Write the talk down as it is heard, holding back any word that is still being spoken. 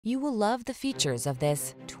You will love the features of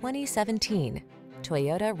this 2017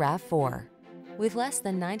 Toyota RAV4. With less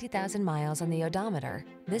than 90,000 miles on the odometer,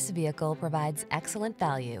 this vehicle provides excellent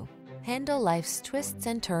value. Handle life's twists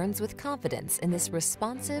and turns with confidence in this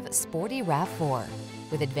responsive, sporty RAV4.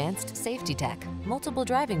 With advanced safety tech, multiple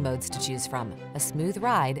driving modes to choose from, a smooth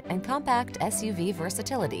ride, and compact SUV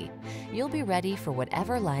versatility, you'll be ready for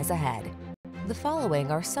whatever lies ahead. The following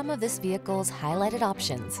are some of this vehicle's highlighted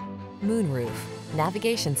options: moonroof,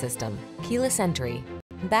 navigation system, keyless entry,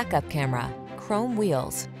 backup camera, chrome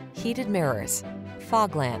wheels, heated mirrors,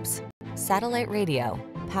 fog lamps, satellite radio,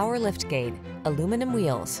 power liftgate, aluminum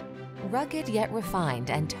wheels. Rugged yet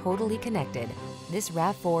refined and totally connected, this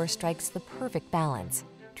RAV4 strikes the perfect balance.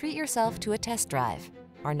 Treat yourself to a test drive.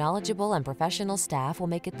 Our knowledgeable and professional staff will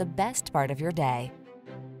make it the best part of your day.